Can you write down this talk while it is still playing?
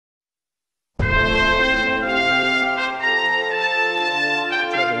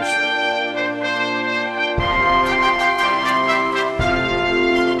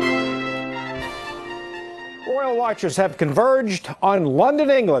watchers have converged on London,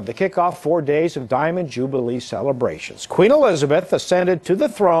 England to kick off 4 days of Diamond Jubilee celebrations. Queen Elizabeth ascended to the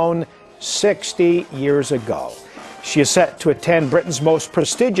throne 60 years ago. She is set to attend Britain's most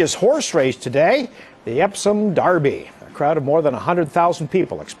prestigious horse race today, the Epsom Derby. A crowd of more than 100,000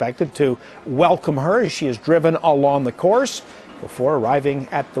 people expected to welcome her as she is driven along the course before arriving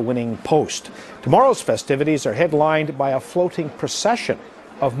at the winning post. Tomorrow's festivities are headlined by a floating procession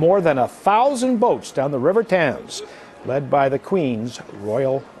of more than 1,000 boats down the River Thames, led by the Queen's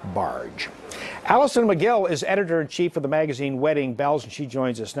royal barge. Alison McGill is editor-in-chief of the magazine Wedding Bells, and she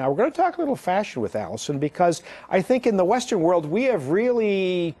joins us now. We're going to talk a little fashion with Alison, because I think in the Western world we have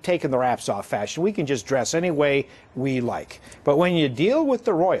really taken the wraps off fashion. We can just dress any way we like. But when you deal with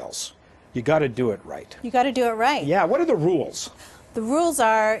the royals, you got to do it right. You got to do it right. Yeah, what are the rules? The rules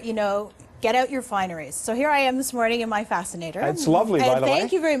are, get out your fineries. So here I am this morning in my fascinator. It's lovely, by the way.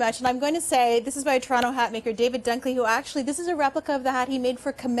 Thank you very much. And I'm going to say, this is by a Toronto hat maker, David Dunkley, who actually, this is a replica of the hat he made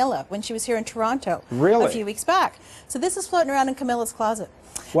for Camilla when she was here in Toronto a few weeks back. So this is floating around in Camilla's closet.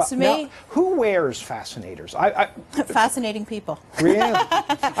 Well, so now, who wears fascinators? Fascinating people. Really?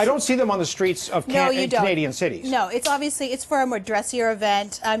 I don't see them on the streets of Canadian cities. No, it's for a more dressier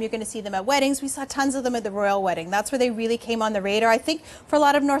event. You're going to see them at weddings. We saw tons of them at the royal wedding. That's where they really came on the radar. I think for a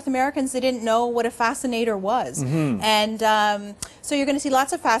lot of North Americans, they didn't know what a fascinator was. And so you're going to see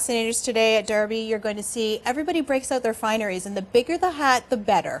lots of fascinators today at Derby. You're going to see everybody breaks out their fineries, and the bigger the hat, the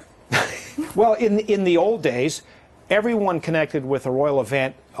better. Well, in the old days, everyone connected with a royal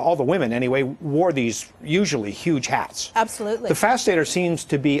event, all the women anyway, wore these usually huge hats. Absolutely. The fascinator seems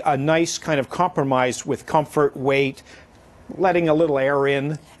to be a nice kind of compromise with comfort, weight, letting a little air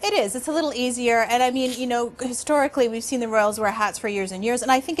in. It is. It's a little easier. And I mean, historically, we've seen the royals wear hats for years and years. And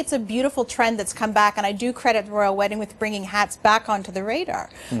I think it's a beautiful trend that's come back. And I do credit the royal wedding with bringing hats back onto the radar.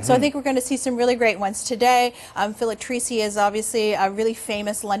 So I think we're going to see some really great ones today. Philip Treacy is obviously a really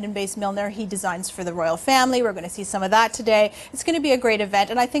famous London-based milliner. He designs for the royal family. We're going to see some of that today. It's going to be a great event.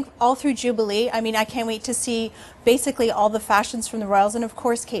 And I think all through Jubilee, I mean, I can't wait to see basically all the fashions from the royals. And of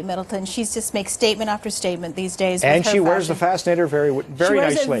course, Kate Middleton. She's just makes statement after statement these days. And she wears the fascinator very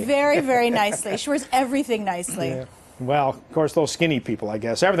nicely. Very, very nicely. She wears everything nicely. Yeah. Well, of course, those skinny people, I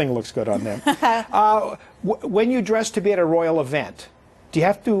guess. Everything looks good on them. When you dress to be at a royal event, do you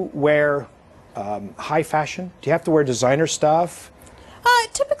have to wear high fashion? Do you have to wear designer stuff?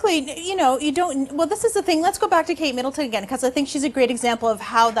 Typically, you don't. Well, this is the thing. Let's go back to Kate Middleton again, because I think she's a great example of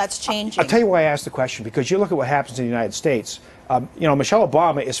how that's changing. I'll tell you why I asked the question, because you look at what happens in the United States. Michelle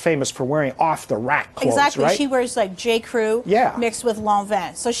Obama is famous for wearing off-the-rack clothes, exactly. Right? She wears like J. Crew mixed with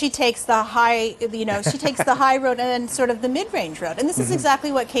Lanvin. So she takes the high, she takes the high road and then sort of the mid-range road. And this is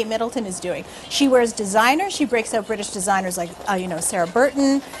exactly what Kate Middleton is doing. She wears designer. She breaks out British designers like, Sarah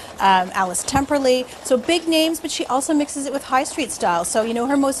Burton, Alice Temperley. So big names, but she also mixes it with high street style. So,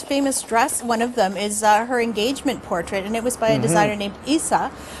 her most famous dress, one of them, is her engagement portrait, and it was by a designer named Issa,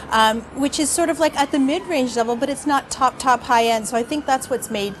 which is sort of like at the mid-range level, but it's not top high end. So I think that's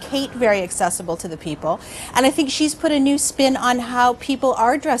what's made Kate very accessible to the people. And I think she's put a new spin on how people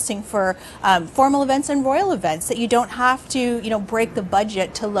are dressing for formal events and royal events, that you don't have to, break the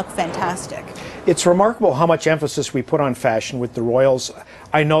budget to look fantastic. It's remarkable how much emphasis we put on fashion with the royals.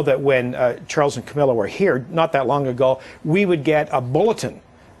 I know that when Charles and Camilla were here not that long ago, we would get a bulletin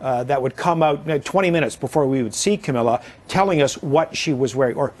that would come out 20 minutes before we would see Camilla, telling us what she was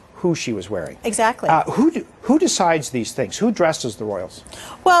wearing or who she was wearing. Exactly. Who decides these things? Who dresses the royals?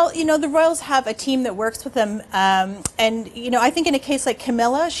 Well, the royals have a team that works with them. And, I think in a case like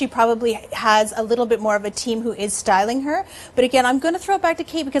Camilla, she probably has a little bit more of a team who is styling her. But again, I'm going to throw it back to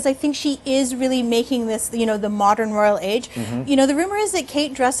Kate, because I think she is really making this, the modern royal age. The rumor is that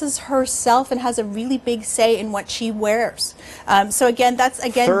Kate dresses herself and has a really big say in what she wears. So again, that's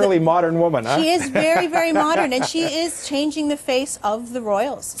thoroughly modern woman, huh? She is very, very modern, and she is changing the face of the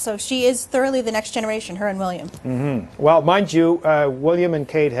royals. So she is thoroughly the next generation, her and William. Well, mind you, William and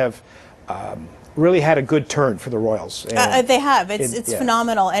Kate have really had a good turn for the royals. They have. It's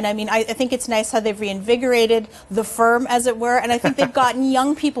phenomenal. And I mean, I think it's nice how they've reinvigorated the firm, as it were. And I think they've gotten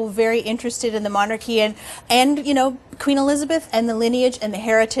young people very interested in the monarchy and Queen Elizabeth and the lineage and the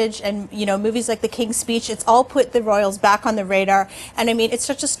heritage and, movies like The King's Speech. It's all put the royals back on the radar. And I mean, it's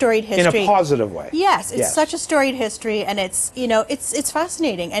such a storied history. In a positive way. Yes, it's such a storied history, and it's, it's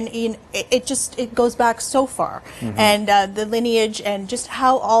fascinating. And it goes back so far. And the lineage and just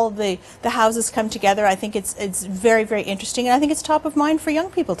how all of the houses come together, I think it's very, very interesting. And I think it's top of mind for young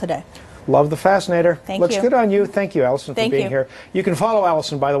people today. Love the fascinator. Thank you. Looks good on you. Thank you, Alison, for being here. You can follow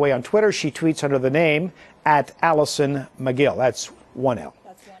Alison, by the way, on Twitter. She tweets under the name @Alison McGill. That's one L.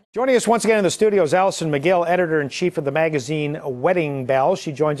 Joining us once again in the studio is Alison McGill, editor-in-chief of the magazine Wedding Bell.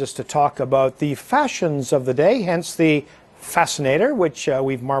 She joins us to talk about the fashions of the day, hence the Fascinator, which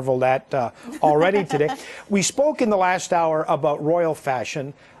we've marveled at already today. We spoke in the last hour about royal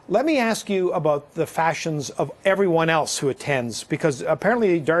fashion. Let me ask you about the fashions of everyone else who attends, because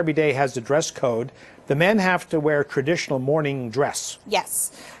apparently Derby Day has a dress code. The men have to wear traditional morning dress.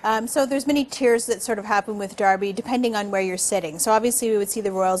 Yes. So there's many tiers that sort of happen with Derby depending on where you're sitting. So obviously we would see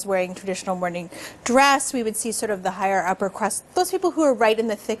the royals wearing traditional morning dress. We would see sort of the higher upper crust. Those people who are right in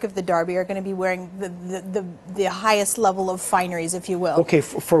the thick of the Derby are going to be wearing the highest level of fineries, if you will. Okay,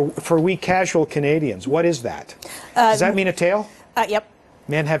 for we casual Canadians, what is that? Does that mean a tail? Yep.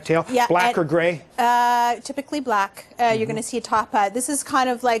 Men have tail? Yeah, black or gray? Typically black. You're going to see a top hat. This is kind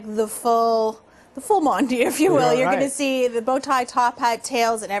of like the full Monty, if you will. You're going to see the bow tie, top hat,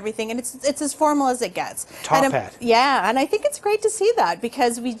 tails, and everything, and it's as formal as it gets. Top hat. Yeah, and I think it's great to see that,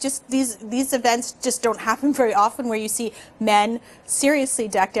 because we just these events just don't happen very often where you see men seriously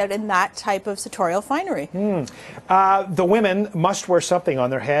decked out in that type of sartorial finery. The women must wear something on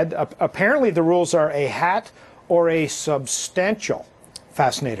their head. Apparently, the rules are a hat or a substantial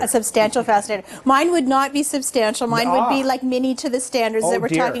fascinator. A substantial fascinator. Mine would not be substantial. Mine would be like mini to the standards that we're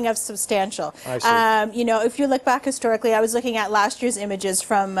talking of substantial. I see. You know, if you look back historically, I was looking at last year's images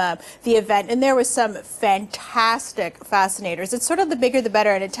from the event, and there was some fantastic fascinators. It's sort of the bigger the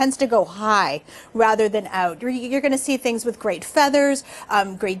better, and it tends to go high rather than out. You're going to see things with great feathers,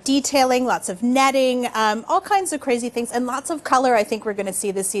 great detailing, lots of netting, all kinds of crazy things, and lots of color. I think we're going to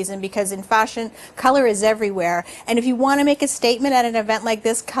see this season, because in fashion, color is everywhere. And if you want to make a statement at an event like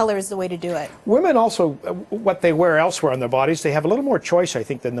this, color is the way to do it. Women also, what they wear elsewhere on their bodies, they have a little more choice, I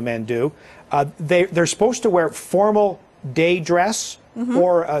think, than the men do. They're supposed to wear formal day dress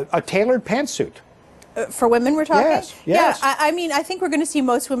or a tailored pantsuit. For women, we're talking? Yes. Yeah, I mean, I think we're going to see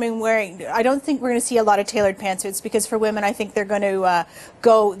most women wearing, I don't think we're going to see a lot of tailored pantsuits, because for women, I think they're going to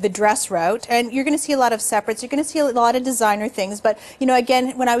go the dress route. And you're going to see a lot of separates. You're going to see a lot of designer things. But, you know,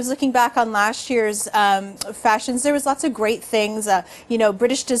 again, when I was looking back on last year's fashions, there was lots of great things. You know,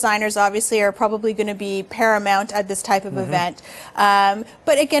 British designers obviously are probably going to be paramount at this type of event.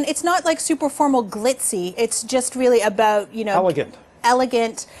 But again, it's not like super formal glitzy. It's just really about, you know,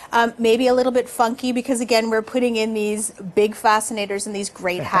 elegant, maybe a little bit funky, because again, we're putting in these big fascinators and these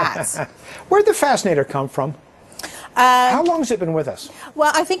great hats. Where'd the fascinator come from? How long has it been with us?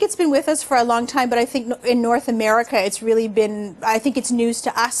 Well, I think it's been with us for a long time, but I think in North America, it's really been, I think it's news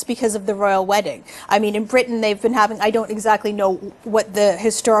to us because of the royal wedding. I mean, in Britain, they've been having, I don't exactly know what the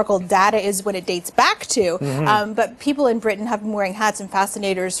historical data is when it dates back to, but people in Britain have been wearing hats and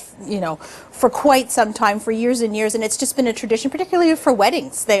fascinators, you know, for quite some time, for years and years, and it's just been a tradition, particularly for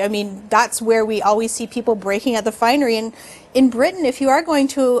weddings. I mean, that's where we always see people breaking at the finery. And in Britain, if you are going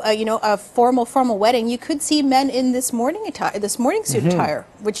to, you know, a formal wedding, you could see men in this morning attire, this morning suit attire,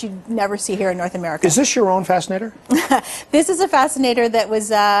 which you never see here in North America. Is this your own fascinator? This is a fascinator that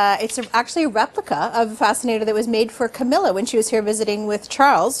was, actually a replica of a fascinator that was made for Camilla when she was here visiting with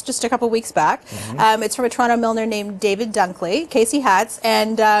Charles just a couple weeks back. It's from a Toronto milliner named David Dunkley, Casey Hats,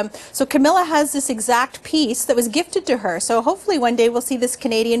 and so Camilla has this exact piece that was gifted to her. So hopefully one day we'll see this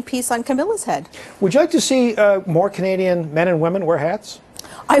Canadian piece on Camilla's head. Would you like to see more Canadian men and women wear hats?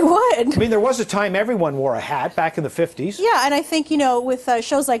 I would. I mean, there was a time everyone wore a hat back in the 50s. Yeah, and I think, you know, with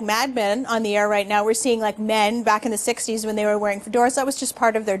shows like Mad Men on the air right now, we're seeing like men back in the 60s when they were wearing fedoras. That was just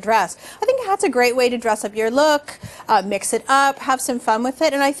part of their dress. I think a hat's a great way to dress up your look, mix it up, have some fun with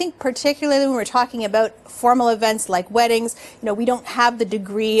it. And I think particularly when we're talking about formal events like weddings, you know, we don't have the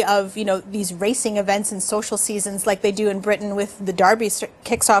degree of, you know, these racing events and social seasons like they do in Britain with the Derby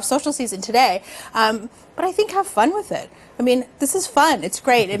kicks off social season today. But I think have fun with it. I mean, this is fun. It's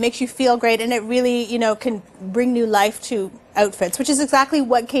great. It makes you feel great, and it really, you know, can bring new life to outfits, which is exactly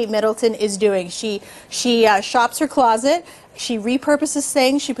what Kate Middleton is doing. She shops her closet. She repurposes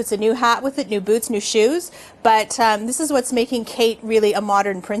things. She puts a new hat with it, new boots, new shoes. But this is what's making Kate really a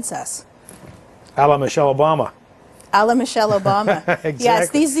modern princess. A la Michelle Obama. A la Michelle Obama.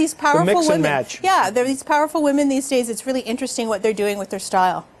 Exactly. Yes, these powerful the mix women. And match. Yeah, they're these powerful women these days. It's really interesting what they're doing with their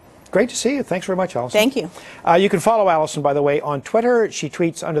style. Great to see you. Thanks very much, Alison. Thank you. You can follow Alison, by the way, on Twitter. She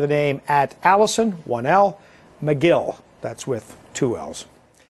tweets under the name @Alison, 1L, McGill. That's with 2 L's.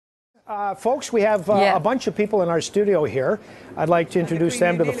 Folks, we have a bunch of people in our studio here. I'd like to introduce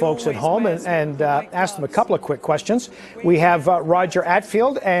them to the folks at home and ask them a couple of quick questions. We have Roger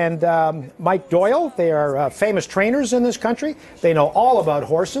Atfield and Mike Doyle. They are famous trainers in this country. They know all about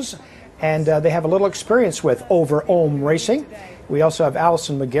horses. and they have a little experience with over-ohm racing. We also have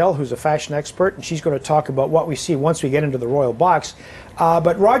Alison McGill, who's a fashion expert, and she's going to talk about what we see once we get into the Royal Box.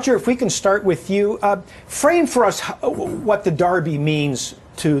 But Roger, if we can start with you, frame for us what the Derby means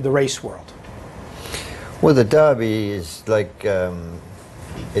to the race world. Well, the Derby is like,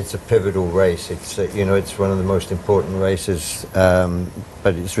 it's a pivotal race. It's, you know, it's one of the most important races,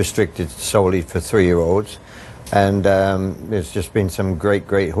 but it's restricted solely for 3-year-olds. And there's just been some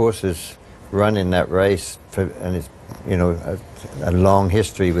great horses run in that race, and it's, you know, a long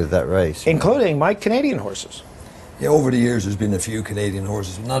history with that race. Including, Mike, Canadian horses. Yeah, over the years there's been a few Canadian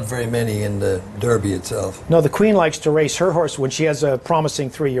horses, but not very many in the Derby itself. No, the Queen likes to race her horse when she has a promising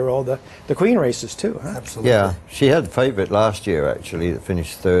 3-year-old. The Queen races too, huh? Absolutely. Yeah, she had a favourite last year, actually, that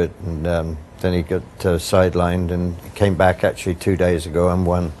finished third, and then he got sidelined and came back actually 2 days ago and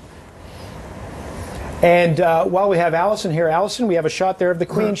won. And while we have Alison here, Alison, we have a shot there of the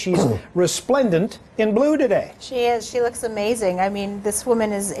Queen. She's resplendent in blue today. She is. She looks amazing. I mean, this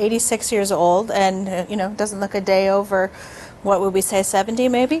woman is 86 years old and, you know, doesn't look a day over, what would we say, 70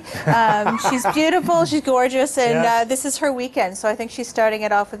 maybe? She's beautiful, she's gorgeous, and yes. This is her weekend. So I think she's starting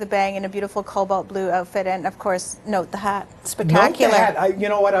it off with a bang in a beautiful cobalt blue outfit. And, of course, note the hat. Spectacular. Note the hat. You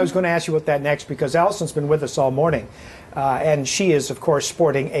know what? I was going to ask you about that next because Alison's been with us all morning. And she is, of course,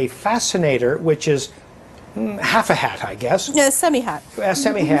 sporting a fascinator, which is half a hat, I guess. Yeah, semi-hat. A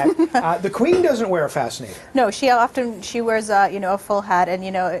semi-hat. The Queen doesn't wear a fascinator. No, she wears you know, a full hat, and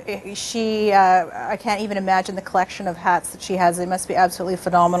you know, I can't even imagine the collection of hats that she has. They must be absolutely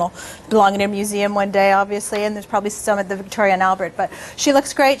phenomenal. Belong in a museum one day, obviously, and there's probably some at the Victoria and Albert. But she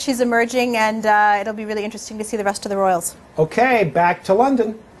looks great. She's emerging, and it'll be really interesting to see the rest of the royals. Okay, back to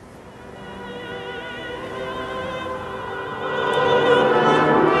London.